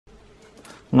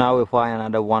Now we find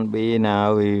another one bee.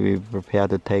 Now we prepare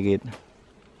to take it.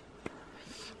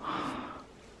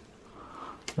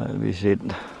 We sit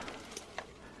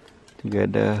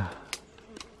together.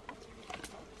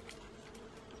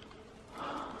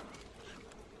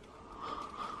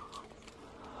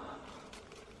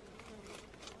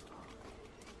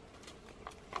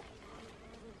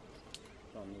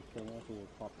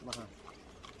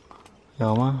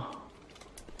 Giàu má.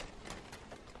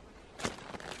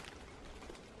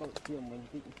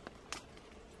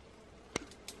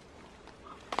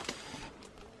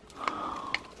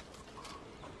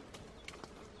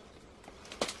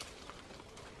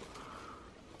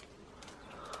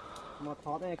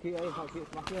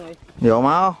 Giàu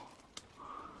máu.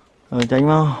 Tránh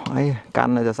máu. Ấy,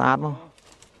 căn nàyจะsát máu.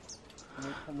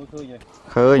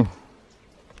 Khơi.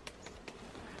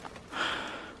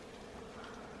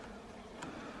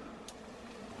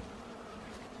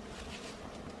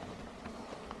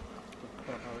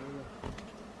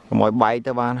 Mỗi bay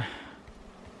tới ba này.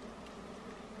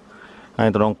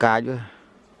 Anh tụi ca chứ.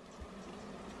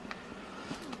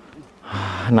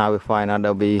 Now we find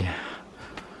another bee.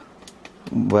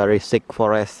 Very sick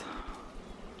forest.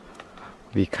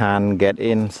 We can't get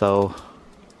in, so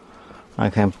I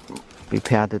can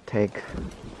prepare to take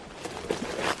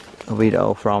a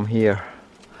video from here.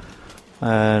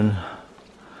 And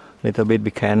little bit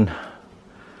we can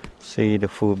see the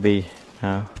full bee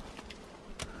now.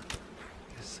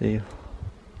 See.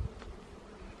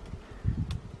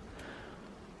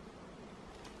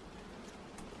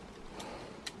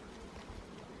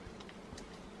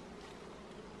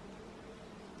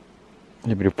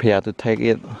 You prepare to take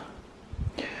it.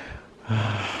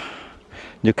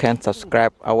 You can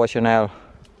subscribe our channel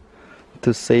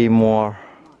to see more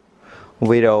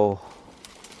video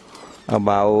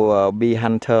about bee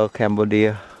hunter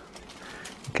Cambodia.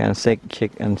 You can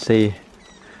check and see.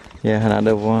 Yeah,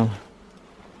 another one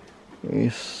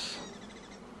is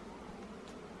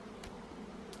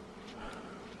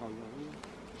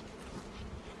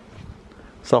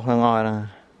sọc ra ngoài nè.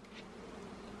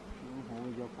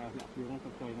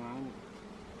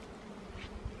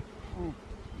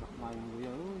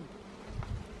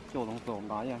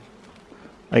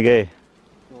 Ai ghê.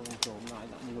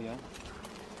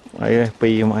 Ai ghê,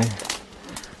 pi mày.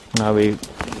 Now we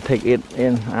take it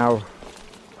in out.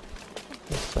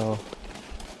 So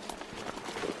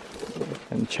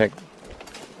and check.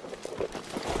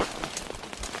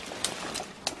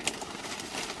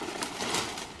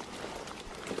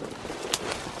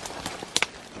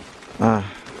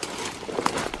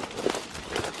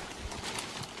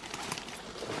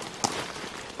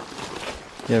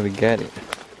 Yeah, we get it.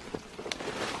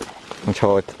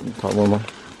 Cho thọ một.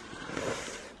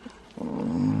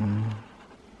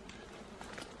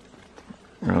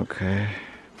 Okay.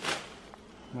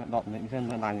 Đọt lên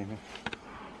xem này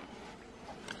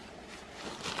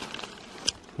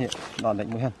nè, đọt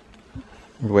lên mới hơn.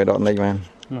 Về đọt lên mà.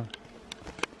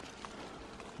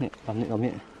 Nè, đọt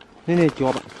nè. Nè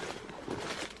chuột.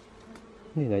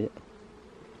 Nè đấy.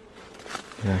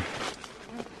 Yeah.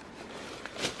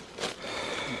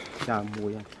 Chà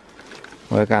mùi à.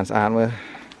 Mới cản án mới.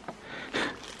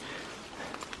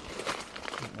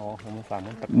 Nó không phải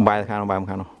muốn tập. Bài khăn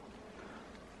không?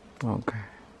 Okay.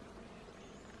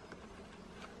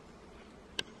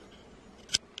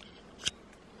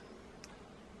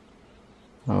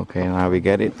 Okay, now we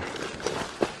get it.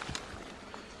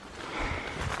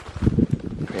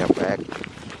 We are back.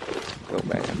 Go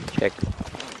back and check.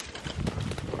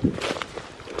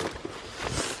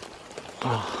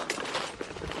 Oh.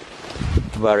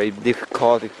 Very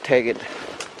difficult to take it.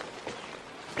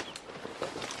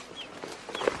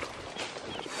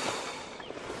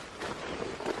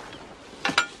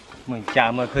 Mình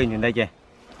chà mà khơi nhìn đây kìa.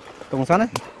 Tung sắn đấy.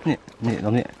 Nè,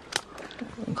 nó nè.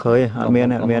 Khơi, miên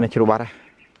này chưa bắt đây.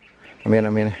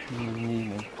 Miên này.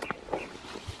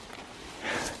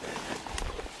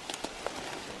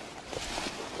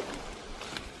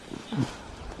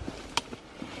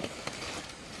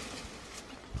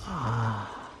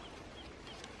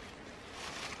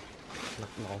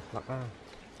 Lật á.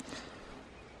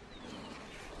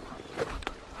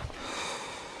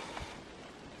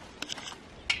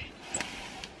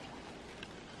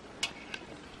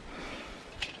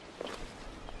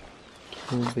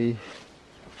 Ruby.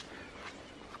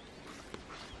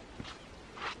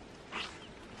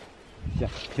 Dạ,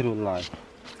 chưa đủ lại.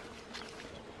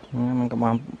 Mình có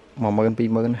mà mơn pi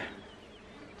mơn này.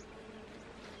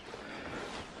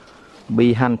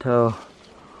 Bee hunter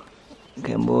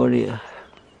Cambodia.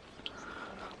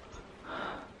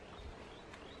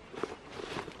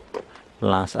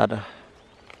 Last ada.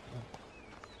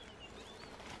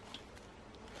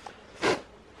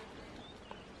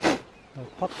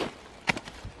 Pot.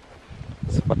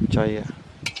 Spot chơi à.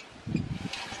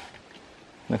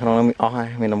 Nó không nó hay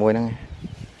mình là môi năng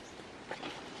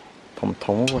thống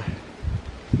thống rồi.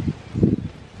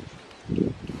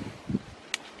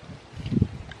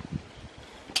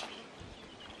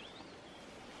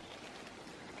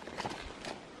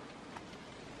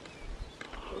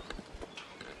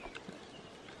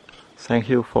 Thank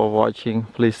you for watching.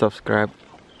 Please subscribe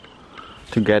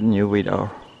to get new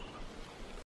video.